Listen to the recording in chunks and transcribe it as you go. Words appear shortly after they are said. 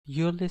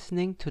You're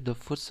listening to the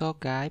Futsal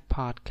Guy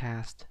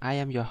podcast. I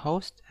am your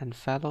host and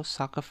fellow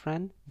soccer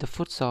friend, the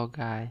Futsal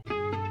Guy.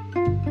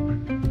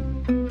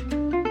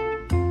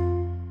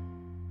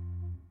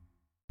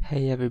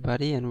 Hey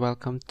everybody, and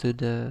welcome to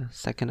the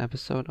second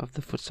episode of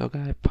the Futsal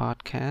Guy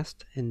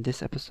podcast. In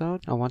this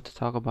episode, I want to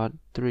talk about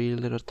three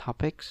little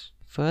topics.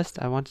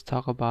 First, I want to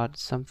talk about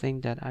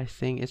something that I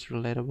think is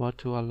relatable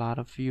to a lot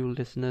of you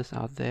listeners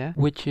out there,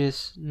 which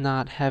is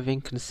not having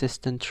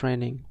consistent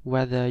training.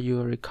 Whether you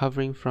are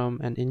recovering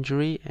from an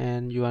injury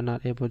and you are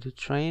not able to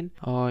train,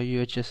 or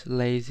you're just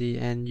lazy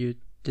and you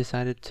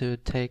decided to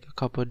take a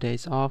couple of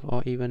days off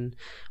or even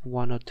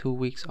 1 or 2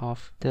 weeks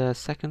off. The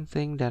second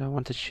thing that I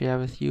want to share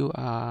with you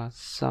are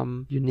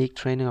some unique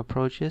training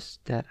approaches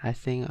that I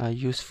think are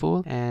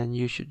useful, and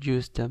you should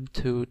use them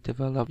to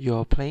develop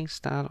your playing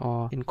style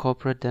or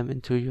incorporate them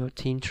into your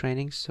team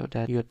training so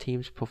that your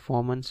team's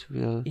performance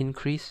will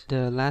increase.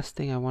 The last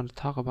thing I want to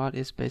talk about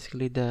is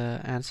basically the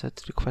answer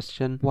to the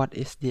question, what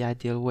is the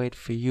ideal weight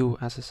for you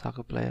as a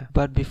soccer player?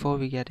 But before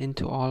we get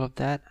into all of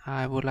that,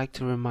 I would like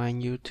to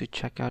remind you to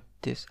check out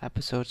this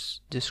episode's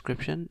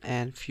description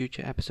and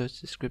future episodes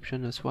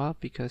description as well,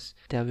 because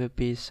there will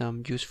be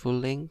some useful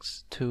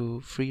links to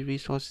free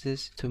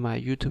resources, to my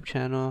YouTube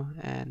channel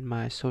and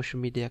my social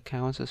media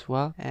accounts as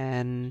well,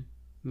 and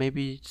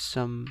maybe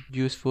some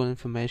useful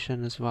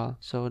information as well.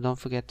 So don't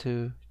forget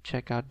to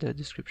check out the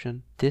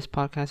description. This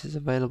podcast is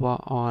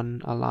available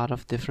on a lot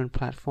of different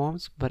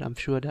platforms, but I'm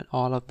sure that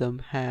all of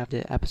them have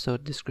the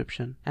episode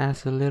description.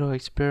 As a little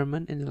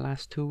experiment in the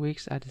last 2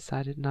 weeks, I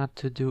decided not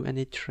to do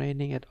any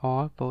training at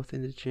all, both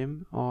in the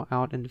gym or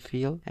out in the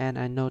field, and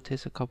I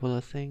noticed a couple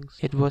of things.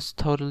 It was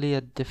totally a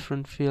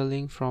different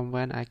feeling from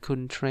when I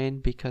couldn't train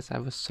because I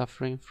was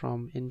suffering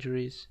from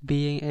injuries.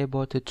 Being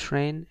able to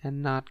train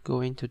and not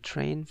going to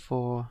train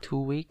for 2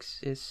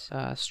 weeks is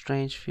a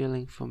strange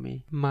feeling for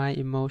me. My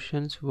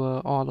emotions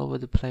were all over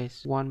the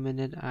place. 1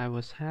 minute I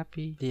was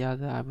happy, the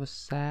other I was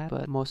sad,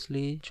 but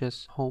mostly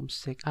just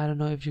homesick. I don't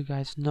know if you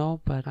guys know,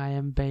 but I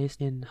am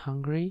based in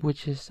Hungary,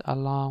 which is a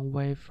long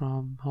way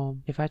from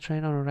home. If I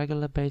train on a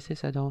regular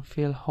basis, I don't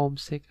feel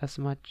homesick as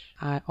much.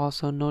 I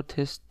also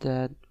noticed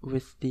that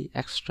with the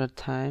extra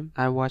time,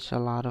 I watch a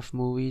lot of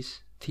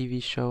movies,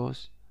 TV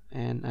shows,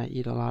 and I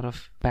eat a lot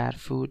of bad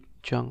food,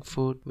 junk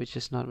food, which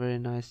is not very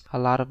nice. A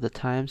lot of the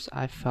times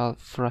I felt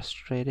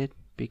frustrated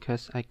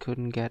because I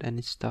couldn't get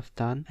any stuff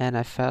done, and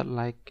I felt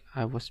like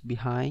I was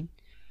behind.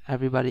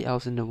 Everybody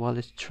else in the world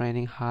is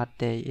training hard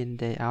day in,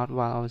 day out,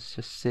 while I was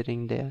just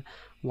sitting there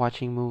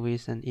watching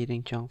movies and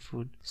eating junk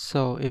food.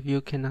 So if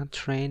you cannot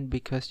train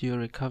because you're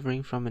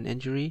recovering from an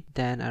injury,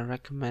 then I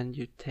recommend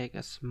you take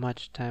as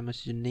much time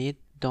as you need.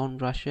 Don't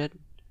rush it.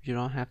 You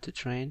don't have to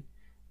train.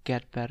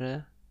 Get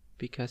better,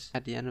 because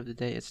at the end of the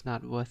day, it's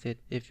not worth it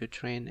if you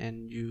train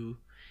and you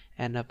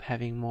end up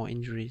having more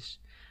injuries.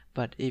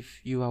 But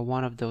if you are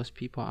one of those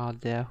people out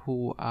there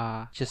who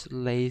are just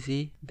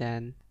lazy,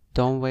 then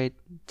don't wait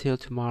till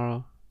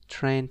tomorrow.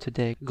 Train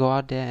today. Go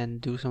out there and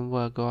do some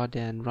work. Go out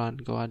there and run.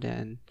 Go out there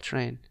and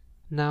train.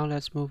 Now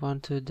let's move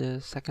on to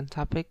the second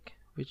topic,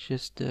 which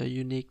is the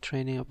unique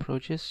training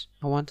approaches.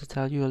 I want to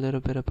tell you a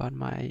little bit about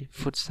my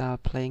futsal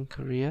playing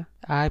career.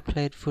 I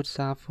played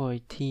futsal for a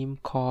team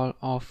called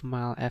Off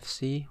Mile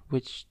FC,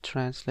 which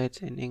translates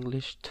in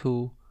English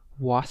to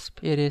Wasp.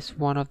 It is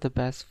one of the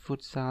best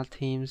futsal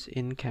teams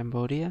in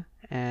Cambodia,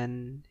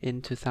 and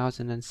in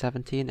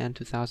 2017 and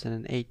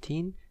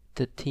 2018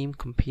 the team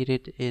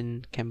competed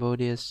in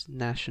Cambodia's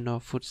National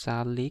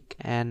Futsal League,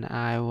 and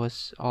I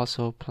was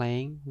also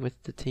playing with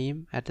the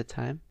team at the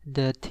time.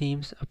 The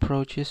team's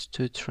approaches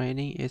to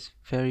training is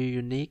very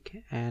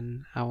unique,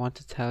 and I want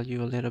to tell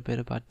you a little bit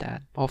about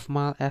that. Off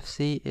Mile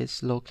FC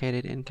is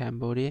located in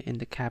Cambodia, in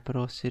the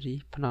capital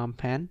city Phnom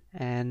Penh,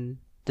 and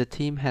the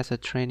team has a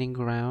training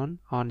ground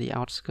on the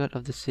outskirts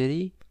of the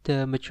city.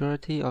 The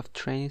majority of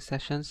training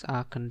sessions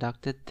are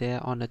conducted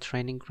there on the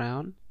training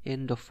ground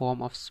in the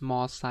form of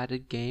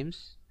small-sided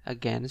games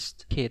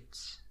against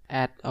kids.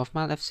 At Off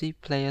Mile FC,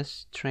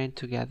 players train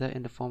together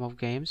in the form of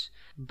games,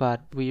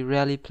 but we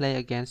rarely play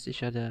against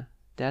each other.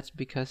 That's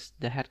because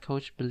the head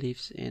coach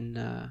believes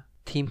in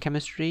team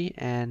chemistry,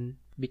 and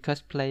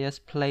because players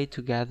play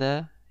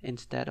together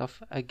instead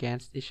of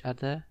against each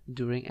other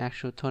during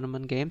actual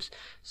tournament games,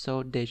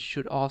 so they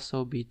should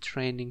also be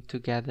training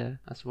together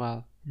as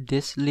well.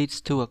 This leads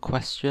to a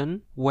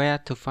question, where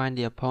to find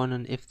the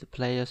opponent if the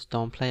players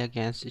don't play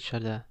against each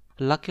other.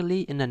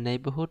 Luckily, in the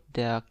neighborhood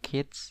there are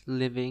kids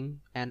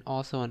living and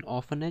also an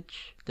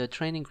orphanage. The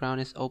training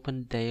ground is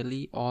open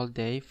daily, all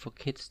day, for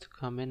kids to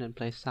come in and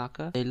play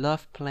soccer. They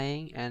love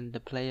playing, and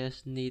the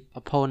players need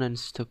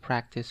opponents to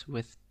practice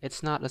with.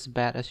 It's not as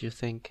bad as you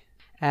think.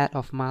 At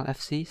Off Mile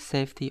FC,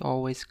 safety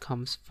always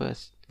comes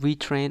first. We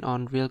train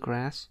on real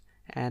grass,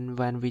 and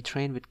when we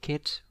train with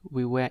kids,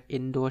 we wear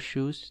indoor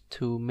shoes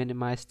to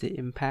minimize the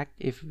impact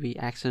if we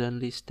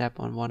accidentally step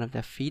on one of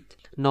their feet.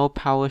 No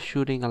power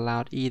shooting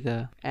allowed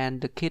either,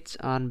 and the kids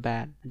aren't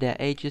bad. Their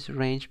ages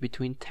range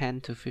between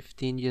 10 to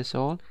 15 years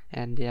old,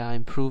 and they are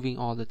improving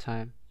all the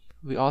time.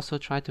 We also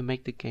try to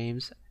make the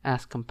games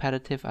as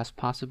competitive as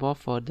possible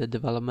for the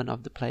development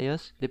of the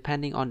players.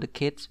 Depending on the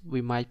kids,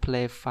 we might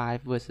play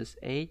 5 versus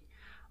 8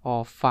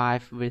 or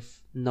 5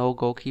 with no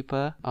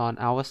goalkeeper on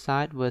our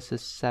side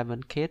versus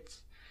 7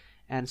 kids,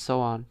 and so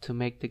on, to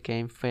make the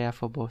game fair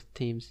for both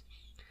teams.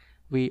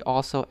 We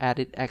also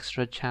added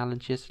extra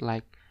challenges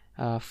like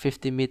a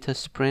 50-meter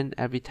sprint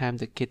every time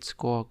the kids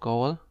score a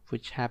goal,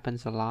 which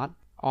happens a lot.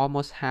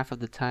 Almost half of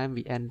the time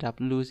we end up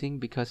losing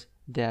because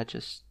there are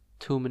just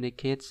too many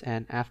kids,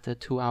 and after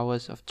 2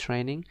 hours of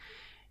training,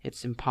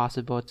 it's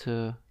impossible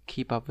to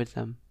keep up with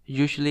them.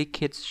 Usually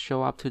kids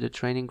show up to the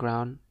training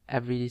ground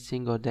every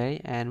single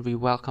day and we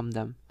welcome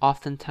them.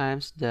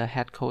 Oftentimes the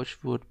head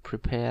coach would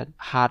prepare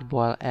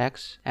hard-boiled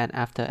eggs, and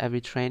after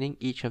every training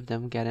each of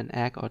them get an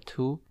egg or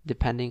 2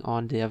 depending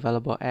on the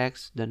available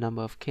eggs, the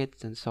number of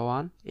kids, and so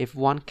on. If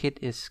one kid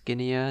is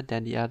skinnier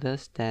than the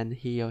others, then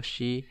he or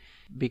she,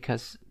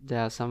 because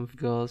there are some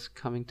girls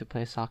coming to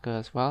play soccer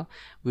as well,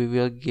 we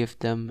will give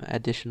them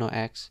additional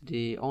eggs.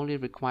 The only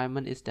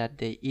requirement is that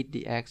they eat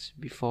the eggs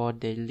before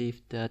they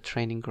leave the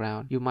training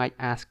ground. You might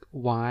ask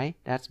why.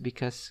 That's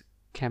because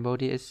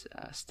Cambodia is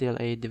still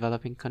a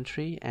developing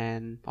country,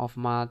 and Of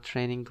Mal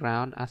training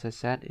ground, as I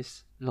said,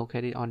 is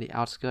located on the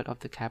outskirts of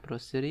the capital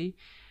city.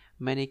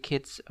 Many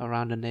kids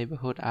around the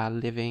neighborhood are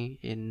living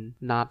in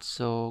not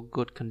so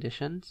good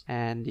conditions,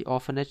 and the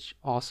orphanage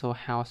also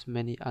houses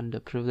many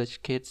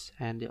underprivileged kids,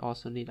 and they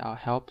also need our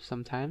help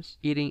sometimes.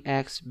 Eating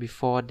eggs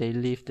before they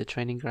leave the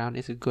training ground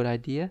is a good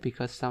idea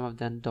because some of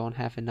them don't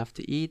have enough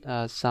to eat.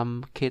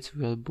 Some kids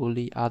will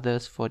bully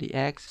others for the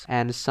eggs,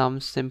 and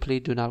some simply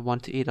do not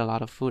want to eat a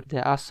lot of food.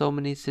 There are so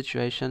many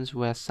situations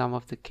where some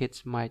of the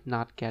kids might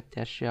not get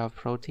their share of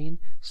protein,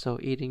 so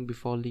eating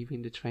before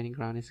leaving the training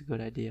ground is a good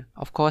idea.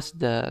 Of course,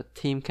 the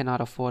team cannot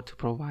afford to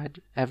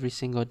provide every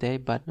single day,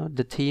 but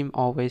the team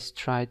always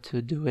try to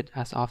do it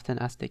as often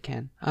as they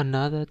can.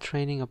 Another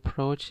training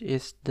approach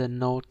is the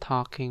no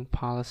talking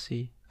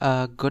policy.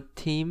 A good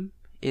team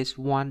is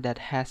one that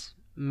has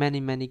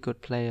many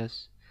good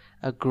players.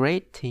 A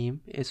great team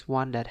is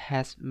one that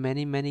has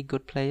many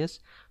good players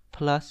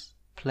plus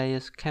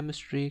players'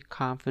 chemistry,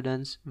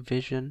 confidence,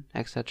 vision,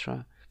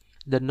 etc.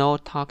 The no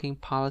talking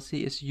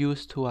policy is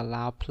used to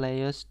allow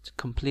players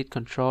complete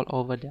control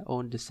over their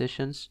own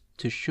decisions,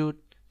 to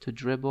shoot, to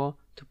dribble,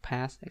 to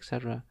pass,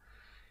 etc.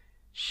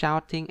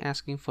 Shouting,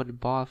 asking for the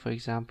ball, for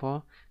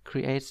example,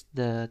 creates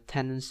the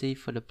tendency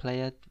for the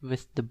player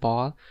with the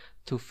ball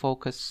to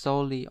focus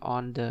solely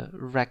on the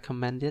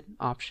recommended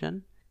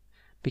option.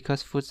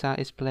 Because futsal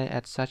is played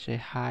at such a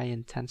high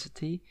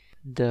intensity,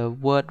 the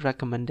word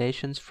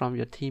recommendations from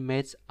your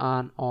teammates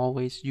aren't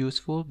always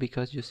useful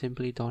because you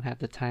simply don't have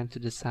the time to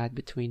decide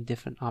between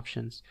different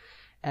options.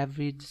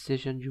 Every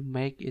decision you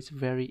make is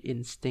very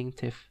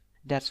instinctive.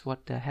 That's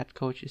what the head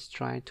coach is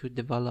trying to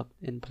develop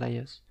in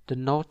players. The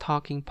no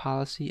talking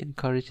policy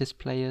encourages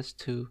players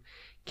to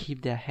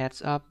keep their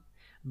heads up,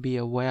 be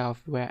aware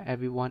of where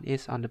everyone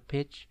is on the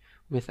pitch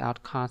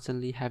without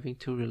constantly having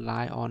to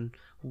rely on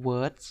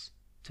words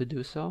to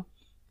do so.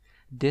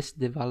 This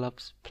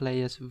develops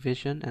players'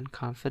 vision and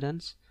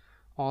confidence.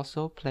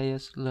 Also,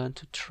 players learn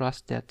to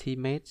trust their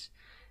teammates,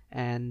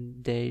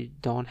 and they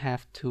don't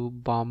have to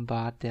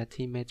bombard their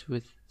teammates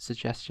with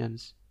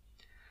suggestions.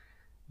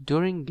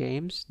 During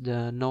games,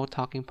 the no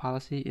talking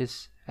policy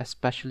is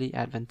especially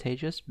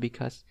advantageous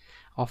because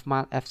Of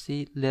Mal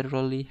FC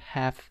literally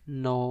have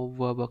no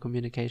verbal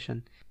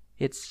communication.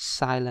 It's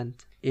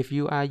silent. If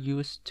you are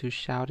used to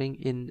shouting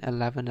in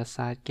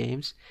 11-a-side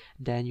games,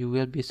 then you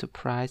will be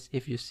surprised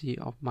if you see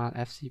Of Mal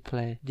FC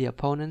play. The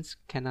opponents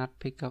cannot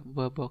pick up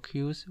verbal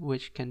cues,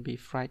 which can be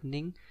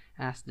frightening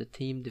as the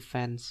team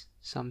defends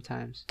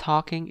sometimes.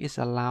 Talking is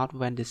allowed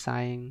when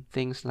deciding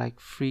things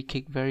like free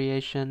kick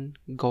variation,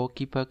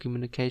 goalkeeper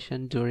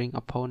communication during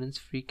opponent's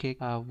free kick,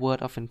 a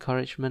word of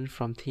encouragement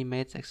from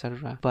teammates,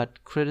 etc.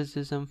 But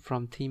criticism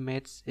from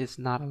teammates is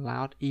not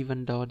allowed,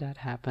 even though that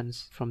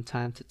happens from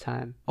time to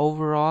time.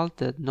 Overall,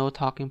 the no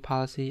talking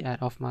policy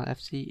at Of Mal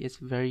FC is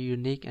a very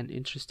unique and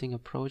interesting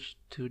approach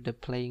to the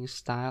playing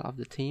style of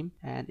the team,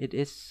 and it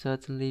is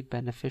certainly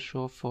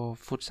beneficial for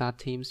futsal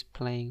teams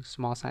playing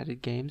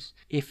small-sided games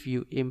if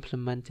you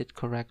implement it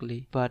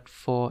correctly. But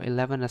for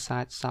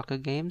 11-a-side soccer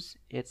games,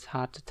 it's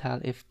hard to tell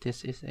if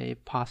this is a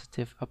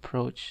positive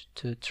approach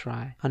to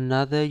try.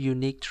 Another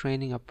unique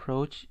training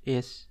approach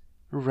is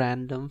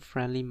random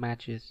friendly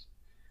matches.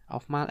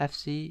 Of Mal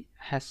FC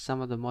has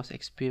some of the most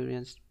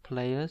experienced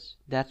players.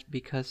 That's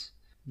because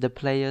the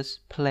players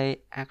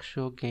play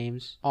actual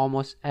games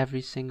almost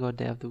every single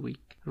day of the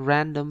week.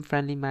 Random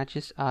friendly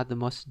matches are the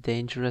most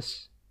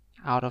dangerous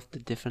out of the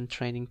different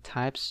training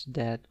types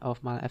that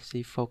Of Mal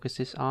FC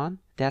focuses on.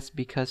 That's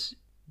because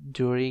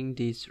during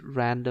these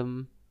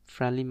random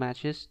friendly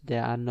matches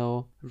there are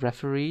no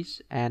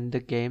referees and the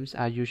games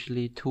are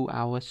usually 2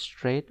 hours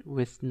straight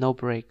with no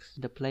breaks.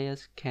 The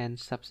players can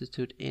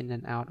substitute in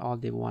and out all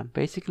they want.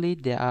 Basically,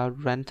 there are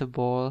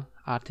rentable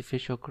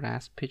artificial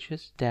grass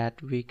pitches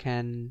that we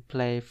can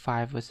play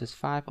 5 versus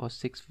 5 or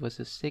 6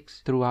 versus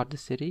 6 throughout the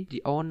city.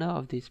 The owner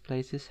of these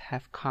places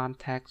have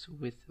contacts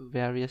with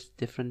various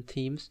different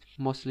teams,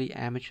 mostly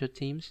amateur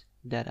teams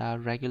that are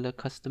regular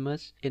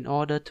customers. In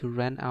order to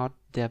rent out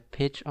their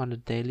pitch on a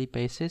daily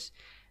basis,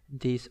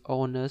 these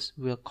owners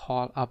will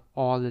call up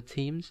all the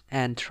teams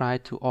and try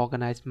to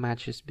organize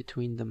matches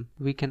between them.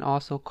 We can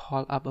also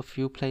call up a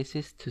few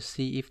places to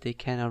see if they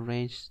can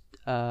arrange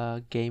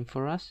a game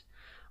for us,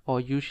 or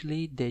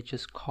usually they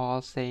just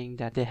call saying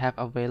that they have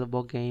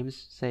available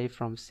games, say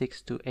from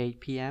 6 to 8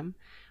 p.m.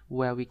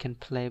 where we can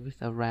play with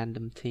a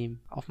random team.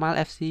 Ofmal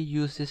FC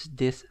uses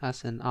this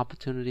as an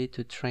opportunity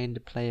to train the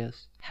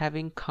players.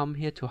 Having come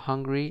here to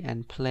Hungary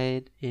and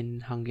played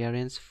in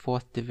Hungarian's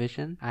 4th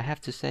division, I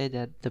have to say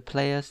that the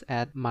players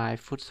at my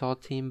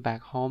futsal team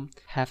back home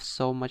have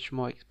so much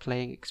more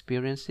playing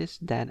experiences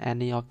than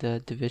any of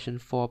the Division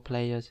 4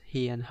 players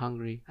here in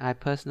Hungary. I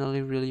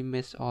personally really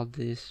miss all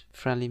these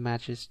friendly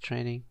matches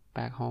training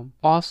back home.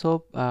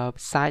 Also,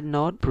 side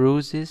note,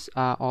 bruises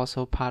are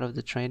also part of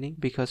the training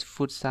because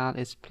futsal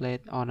is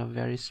played on a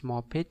very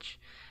small pitch.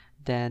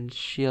 Then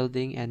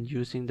shielding and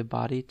using the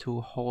body to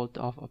hold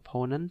off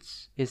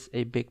opponents is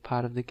a big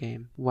part of the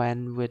game.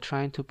 When we're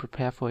trying to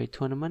prepare for a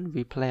tournament,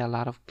 we play a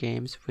lot of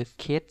games with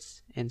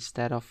kids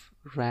instead of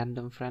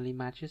random friendly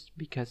matches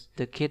because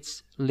the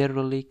kids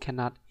literally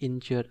cannot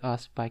injure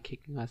us by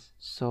kicking us.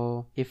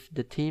 So if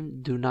the team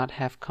do not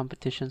have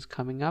competitions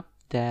coming up,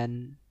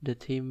 then the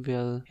team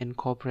will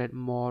incorporate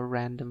more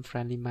random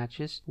friendly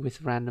matches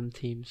with random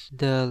teams.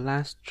 The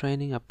last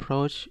training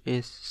approach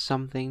is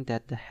something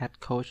that the head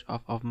coach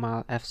of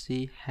Ofmal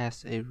FC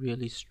has a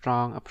really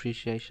strong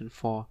appreciation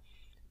for.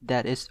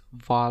 That is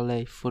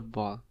volley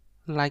football.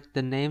 Like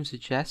the name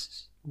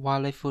suggests,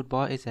 volley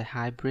football is a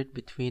hybrid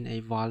between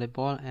a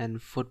volleyball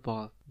and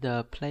football.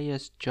 The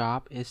player's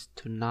job is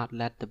to not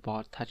let the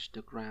ball touch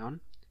the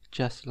ground,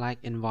 just like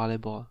in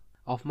volleyball.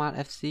 Ofmal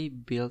FC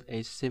built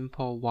a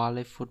simple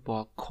volley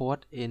football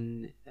court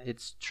in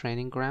its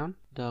training ground.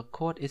 The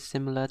court is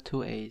similar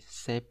to a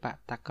sepak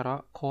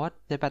takraw court.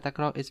 Sepak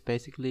takraw is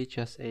basically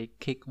just a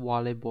kick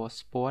volleyball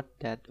sport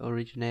that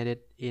originated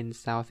in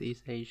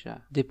Southeast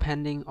Asia.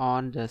 Depending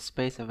on the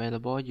space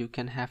available, you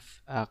can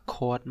have a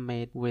court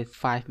made with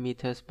 5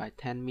 meters by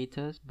 10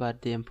 meters,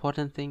 but the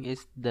important thing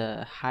is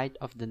the height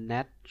of the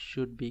net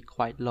should be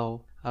quite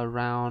low.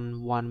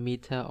 Around 1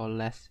 meter or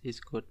less is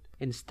good.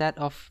 Instead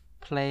of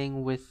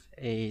playing with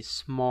a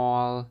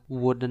small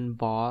wooden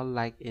ball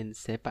like in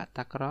sepak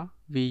takraw,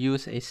 we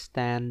use a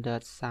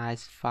standard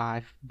size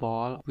 5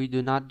 ball. We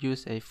do not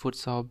use a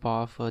futsal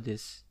ball for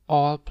this.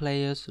 All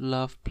players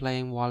love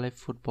playing volley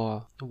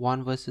football,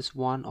 1 versus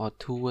 1 or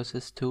 2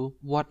 versus 2.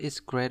 What is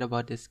great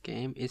about this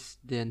game is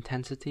the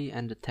intensity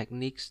and the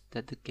techniques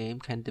that the game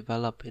can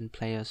develop in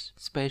players.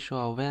 Spatial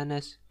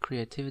awareness,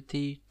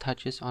 creativity,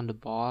 touches on the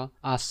ball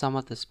are some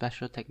of the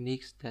special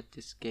techniques that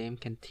this game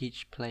can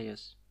teach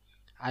players.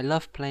 I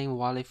love playing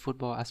volley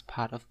football as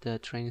part of the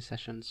training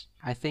sessions.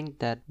 I think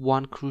that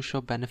one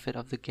crucial benefit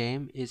of the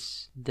game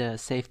is the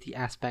safety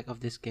aspect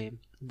of this game.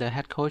 The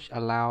head coach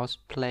allows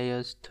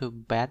players to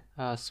bet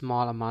a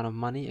small amount of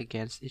money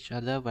against each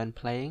other when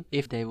playing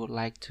if they would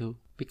like to.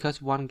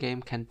 Because one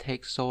game can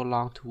take so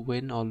long to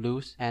win or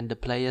lose and the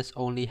players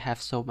only have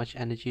so much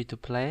energy to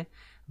play,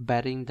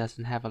 betting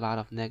doesn't have a lot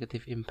of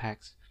negative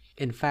impacts.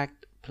 In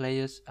fact,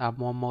 players are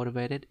more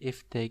motivated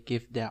if they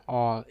give their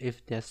all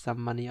if there's some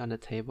money on the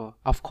table.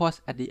 Of course,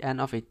 at the end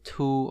of a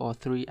 2 or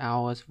 3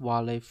 hours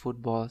volley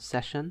football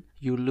session,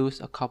 you lose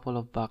a couple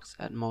of bucks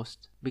at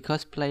most.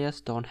 Because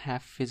players don't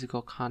have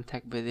physical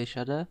contact with each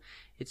other,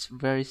 it's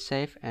very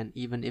safe, and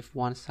even if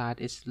one side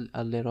is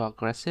a little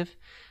aggressive,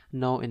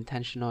 no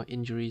intentional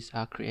injuries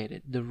are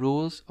created. The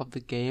rules of the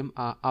game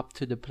are up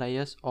to the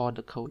players or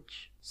the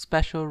coach.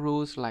 Special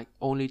rules like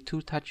only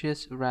 2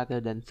 touches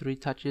rather than 3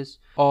 touches,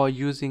 or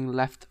using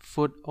left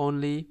foot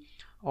only,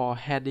 or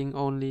heading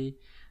only.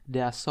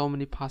 There are so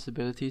many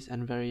possibilities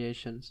and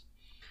variations.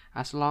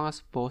 As long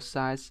as both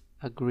sides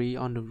agree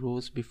on the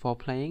rules before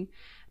playing,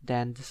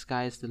 then the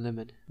sky is the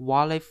limit.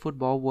 Volley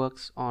football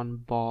works on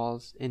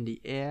balls in the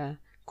air,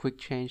 quick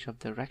change of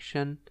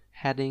direction,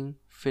 heading,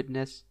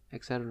 fitness,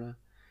 etc.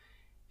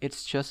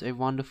 It's just a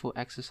wonderful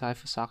exercise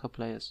for soccer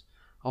players.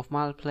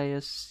 Ofmal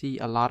players see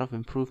a lot of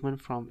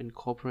improvement from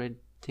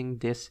incorporating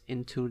this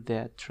into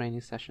their training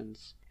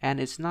sessions. And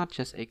it's not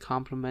just a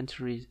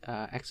complementary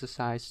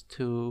exercise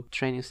to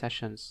training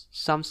sessions.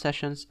 Some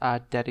sessions are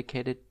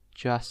dedicated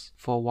just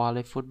for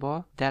volley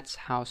football. That's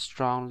how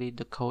strongly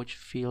the coach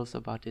feels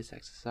about this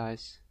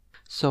exercise.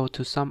 So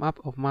to sum up,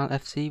 Ofmal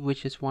FC,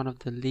 which is one of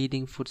the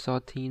leading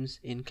futsal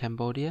teams in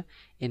Cambodia,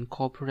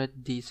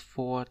 incorporate these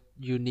 4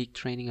 unique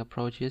training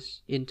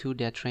approaches into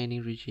their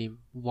training regime.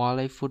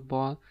 Volley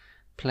football,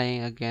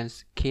 playing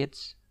against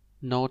kids,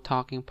 no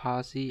talking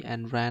policy,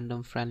 and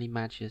random friendly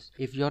matches.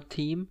 If your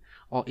team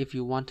or if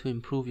you want to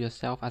improve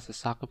yourself as a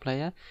soccer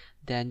player,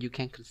 then you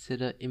can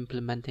consider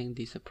implementing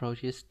these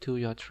approaches to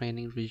your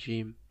training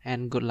regime.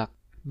 And good luck.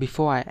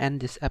 Before I end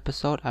this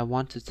episode, I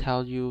want to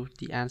tell you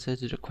the answer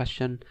to the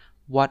question,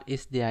 what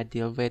is the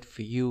ideal weight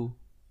for you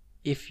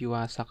if you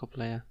are a soccer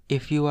player.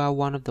 If you are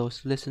one of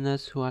those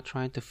listeners who are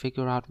trying to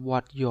figure out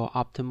what your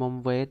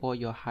optimum weight or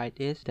your height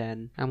is,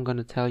 then I'm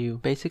gonna tell you.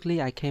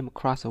 Basically, I came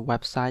across a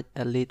website,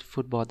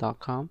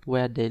 elitefootball.com,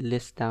 where they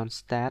list down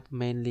stats,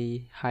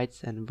 mainly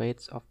heights and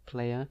weights of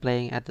players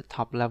playing at the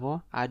top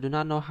level. I do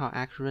not know how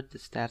accurate the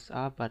stats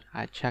are, but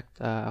I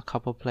checked a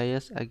couple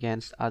players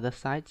against other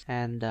sites,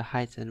 and the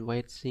heights and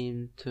weights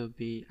seem to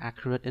be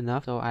accurate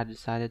enough, so I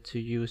decided to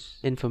use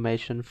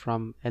information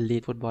from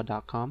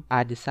elitefootball.com.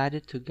 I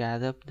decided to gather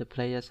the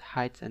players'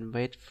 heights and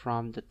weight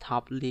from the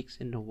top leagues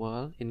in the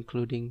world,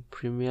 including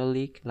Premier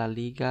League, La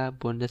Liga,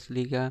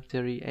 Bundesliga,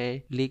 Serie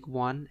A, League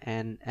One,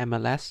 and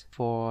MLS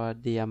for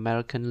the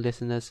American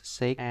listeners'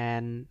 sake,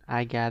 and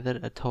I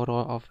gathered a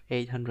total of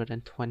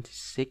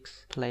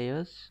 826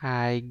 players.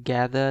 I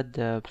gathered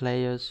the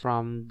players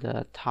from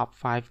the top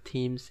 5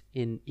 teams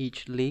in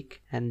each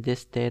league, and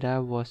this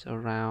data was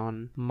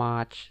around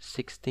March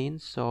 16,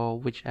 so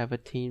whichever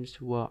teams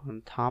were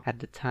on top at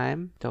the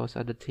time, those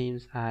are the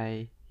teams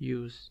I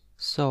use.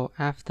 So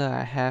after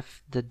I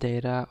have the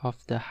data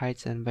of the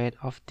heights and weight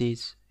of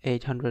these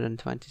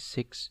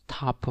 826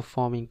 top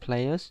performing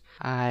players,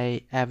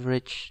 I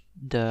average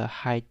the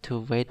height to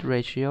weight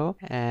ratio,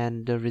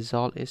 and the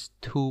result is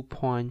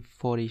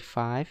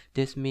 2.45.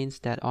 This means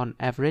that on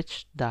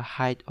average the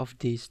height of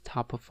these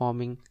top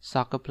performing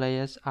soccer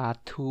players are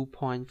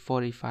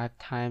 2.45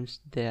 times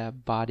their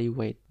body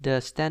weight.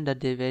 The standard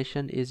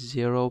deviation is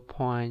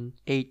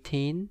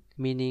 0.18,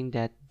 meaning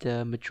that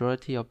the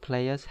majority of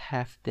players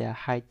have their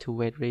height to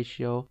weight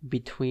ratio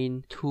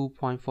between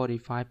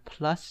 2.45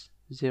 plus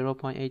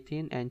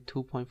 0.18 and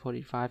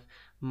 2.45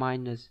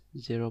 minus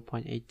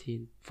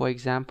 0.18. For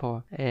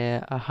example,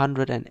 a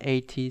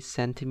 180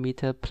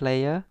 centimeter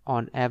player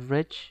on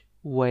average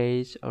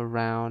weighs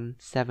around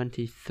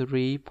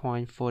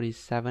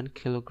 73.47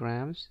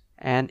 kilograms,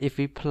 and if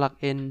we plug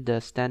in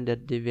the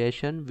standard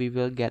deviation, we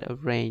will get a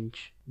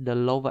range. The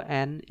lower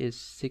end is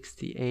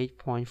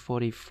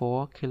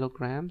 68.44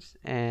 kilograms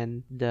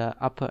and the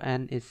upper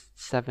end is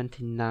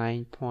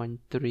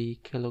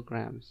 79.3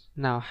 kilograms.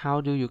 Now, how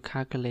do you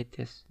calculate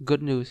this?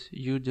 Good news,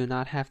 you do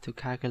not have to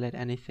calculate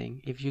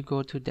anything. If you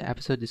go to the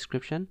episode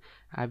description,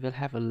 I will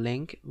have a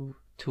link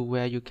to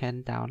where you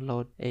can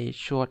download a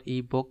short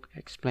ebook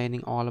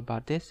explaining all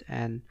about this,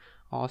 and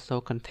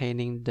also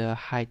containing the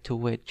height to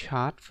weight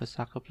chart for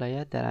soccer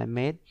player that I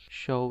made,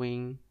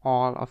 showing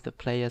all of the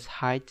players'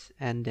 heights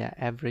and their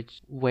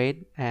average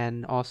weight,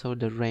 and also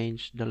the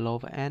range, the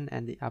lower end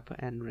and the upper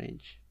end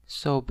range.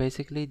 So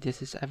basically,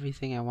 this is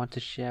everything I want to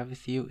share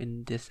with you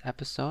in this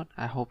episode.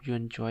 I hope you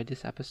enjoyed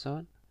this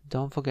episode.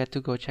 Don't forget to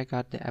go check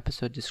out the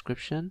episode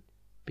description,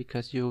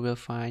 because you will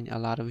find a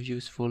lot of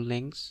useful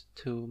links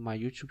to my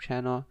YouTube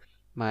channel,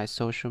 my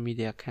social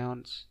media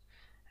accounts,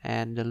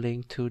 and the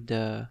link to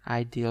the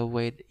ideal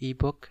weight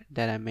ebook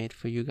that I made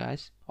for you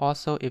guys.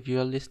 Also, if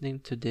you're listening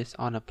to this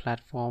on a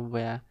platform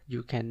where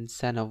you can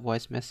send a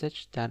voice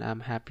message, then I'm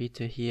happy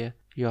to hear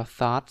your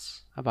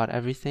thoughts about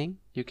everything.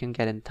 You can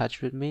get in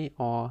touch with me,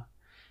 or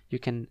you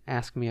can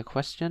ask me a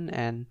question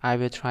and I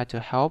will try to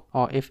help,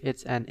 or if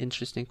it's an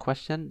interesting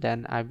question,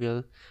 then I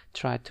will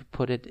try to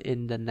put it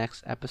in the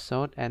next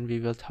episode and we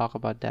will talk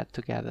about that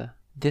together.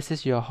 This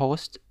is your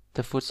host,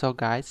 the Futsal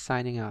Guy,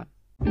 signing out.